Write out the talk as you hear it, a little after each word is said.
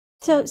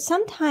So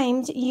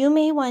sometimes you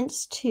may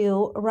want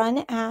to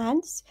run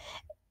ads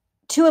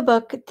to a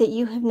book that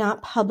you have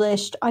not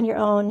published on your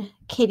own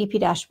KDP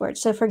dashboard.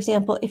 So for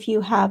example, if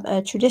you have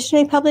a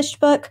traditionally published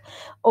book,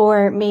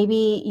 or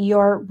maybe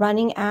you're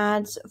running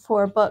ads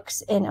for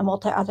books in a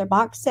multi-author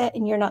box set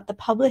and you're not the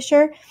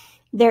publisher,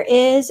 there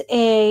is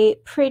a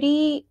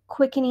pretty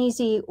quick and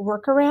easy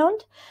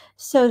workaround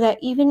so that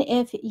even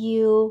if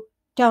you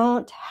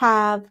don't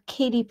have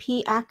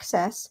KDP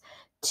access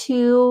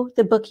to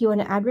the book you want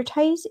to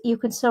advertise, you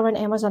can still run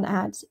Amazon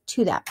ads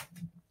to that.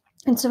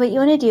 And so what you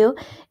want to do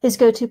is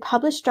go to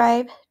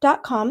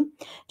publishdrive.com.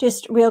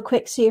 Just real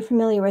quick so you're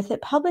familiar with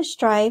it.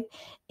 PublishDrive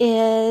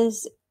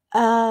is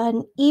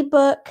an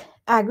ebook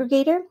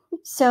aggregator.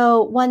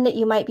 So one that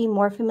you might be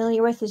more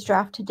familiar with is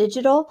Draft to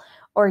Digital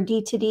or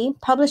D2D.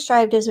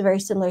 PublishDrive does a very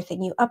similar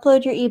thing. You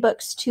upload your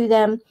ebooks to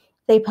them.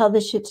 They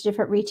publish it to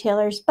different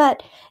retailers.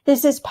 But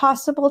this is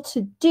possible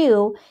to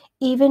do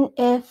even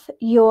if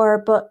your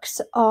books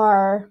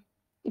are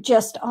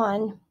just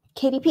on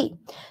KDP.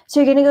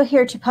 So you're going to go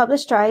here to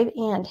Publish Drive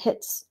and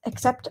hit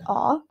Accept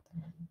All.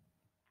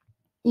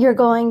 You're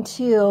going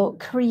to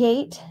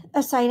create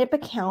a sign-up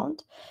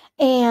account.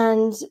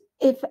 And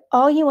if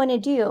all you want to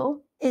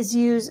do is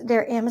use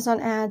their Amazon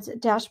ads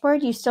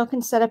dashboard, you still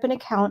can set up an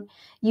account.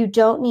 You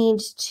don't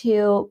need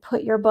to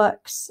put your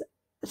books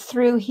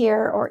through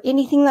here or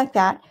anything like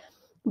that,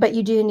 but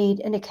you do need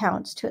an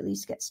account to at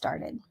least get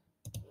started.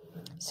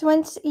 So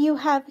once you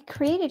have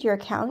created your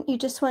account, you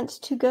just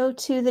want to go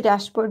to the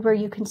dashboard where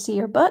you can see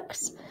your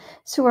books.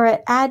 So we're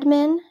at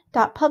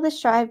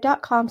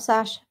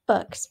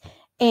admin.publishdrive.com/books.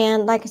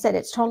 And like I said,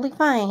 it's totally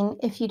fine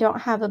if you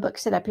don't have a book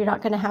set up. You're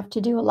not going to have to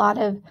do a lot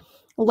of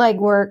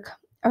legwork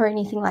or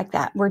anything like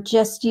that. We're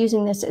just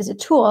using this as a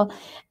tool.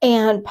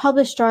 And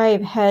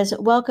PublishDrive has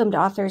welcomed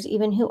authors,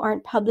 even who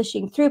aren't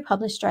publishing through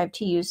PublishDrive,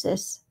 to use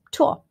this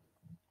tool.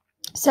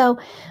 So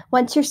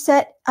once you're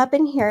set up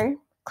in here,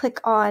 click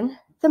on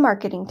the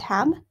marketing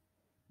tab.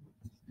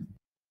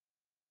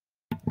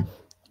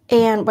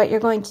 And what you're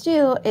going to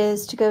do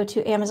is to go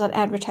to Amazon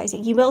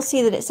advertising. You will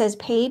see that it says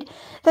paid.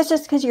 That's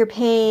just because you're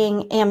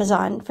paying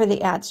Amazon for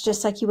the ads,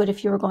 just like you would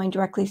if you were going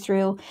directly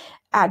through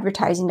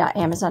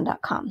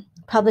advertising.amazon.com.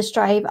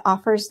 PublishDrive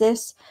offers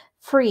this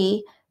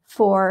free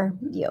for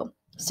you.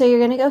 So you're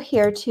going to go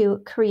here to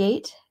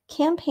create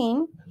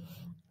campaign.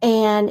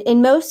 And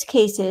in most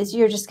cases,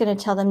 you're just going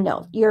to tell them,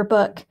 no, your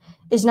book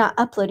is not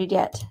uploaded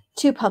yet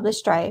to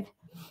PublishDrive.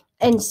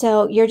 And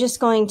so you're just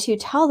going to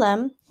tell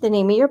them the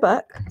name of your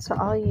book. So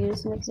I'll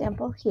use an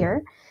example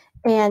here.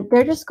 And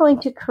they're just going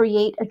to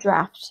create a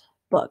draft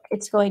book.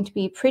 It's going to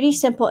be pretty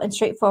simple and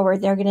straightforward.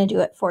 They're going to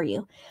do it for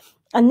you.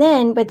 And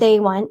then what they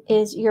want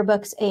is your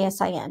book's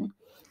ASIN.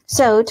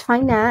 So to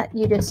find that,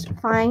 you just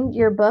find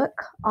your book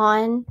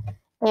on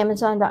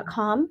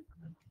Amazon.com.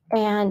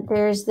 And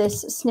there's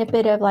this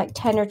snippet of like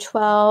 10 or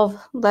 12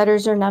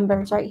 letters or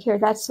numbers right here.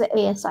 That's the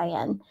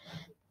ASIN.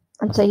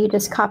 And so you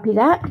just copy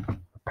that,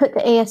 put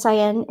the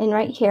ASIN in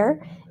right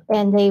here,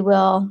 and they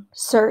will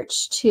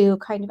search to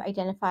kind of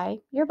identify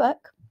your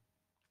book.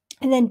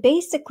 And then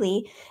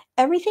basically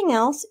everything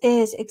else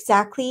is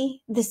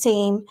exactly the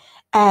same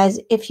as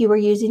if you were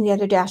using the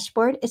other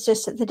dashboard. It's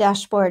just that the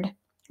dashboard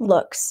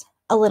looks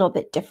a little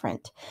bit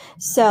different.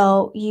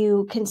 So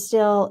you can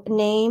still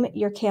name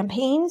your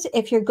campaigns.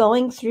 If you're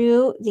going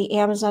through the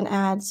Amazon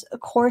ads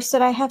course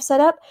that I have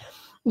set up,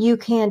 you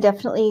can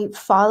definitely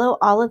follow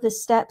all of the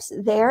steps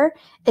there.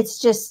 It's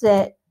just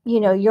that,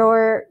 you know,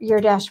 your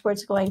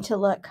dashboard's going to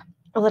look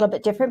a little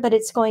bit different, but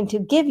it's going to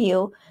give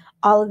you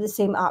all of the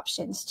same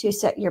options to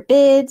set your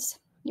bids,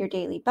 your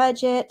daily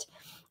budget.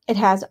 It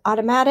has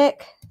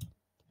automatic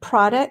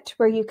product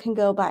where you can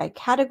go by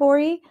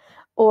category,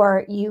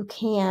 or you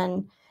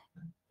can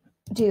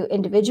do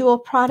individual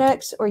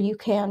products, or you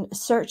can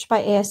search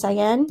by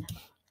ASIN.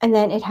 And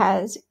then it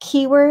has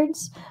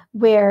keywords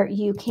where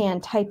you can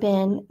type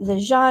in the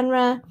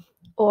genre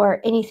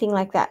or anything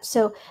like that.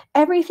 So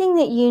everything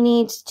that you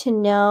need to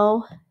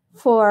know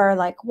for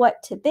like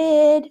what to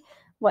bid,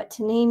 what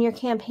to name your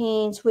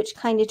campaigns, which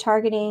kind of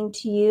targeting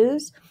to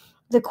use,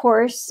 the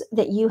course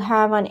that you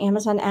have on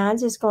Amazon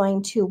ads is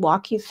going to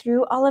walk you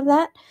through all of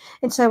that.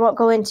 And so I won't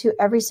go into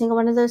every single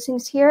one of those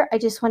things here. I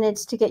just wanted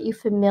to get you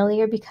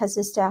familiar because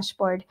this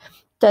dashboard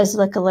does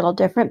look a little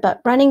different,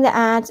 but running the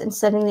ads and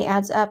setting the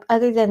ads up,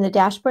 other than the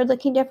dashboard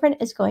looking different,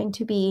 is going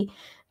to be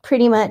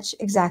pretty much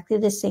exactly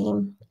the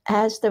same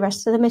as the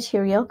rest of the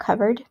material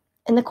covered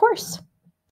in the course.